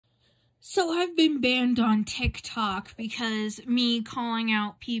So I've been banned on TikTok because me calling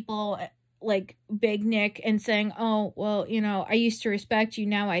out people like Big Nick and saying, oh, well, I used to respect you,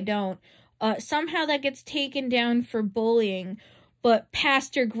 now I don't. Somehow that gets taken down for bullying, but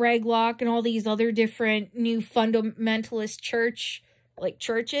Pastor Greg Locke and all these other different new fundamentalist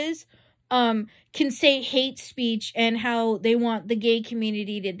churches, can say hate speech and how they want the gay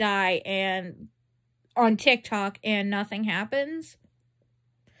community to die and on TikTok and nothing happens.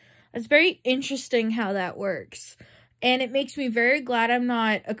 It's very interesting how that works. And it makes me very glad I'm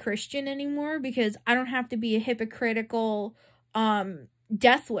not a Christian anymore because I don't have to be a hypocritical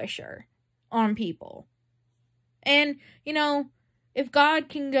death wisher on people. And, if God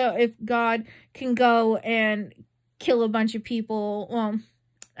can go and kill a bunch of people, well,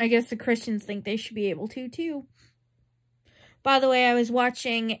 I guess the Christians think they should be able to too. By the way, I was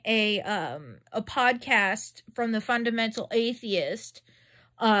watching a podcast from the Fundamental Atheist,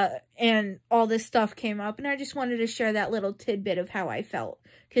 and all this stuff came up, and I just wanted to share that little tidbit of how I felt,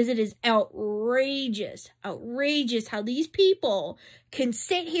 because it is outrageous how these people can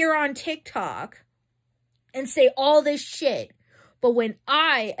sit here on TikTok and say all this shit, but when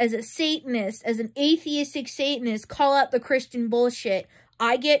I, as a Satanist, as an atheistic Satanist, call out the Christian bullshit,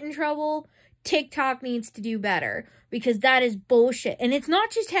 I get in trouble. TikTok needs to do better, because that is bullshit, and it's not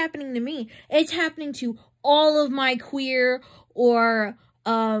just happening to me, it's happening to all of my queer or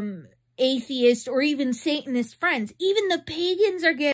atheist or even Satanist friends. Even the pagans are getting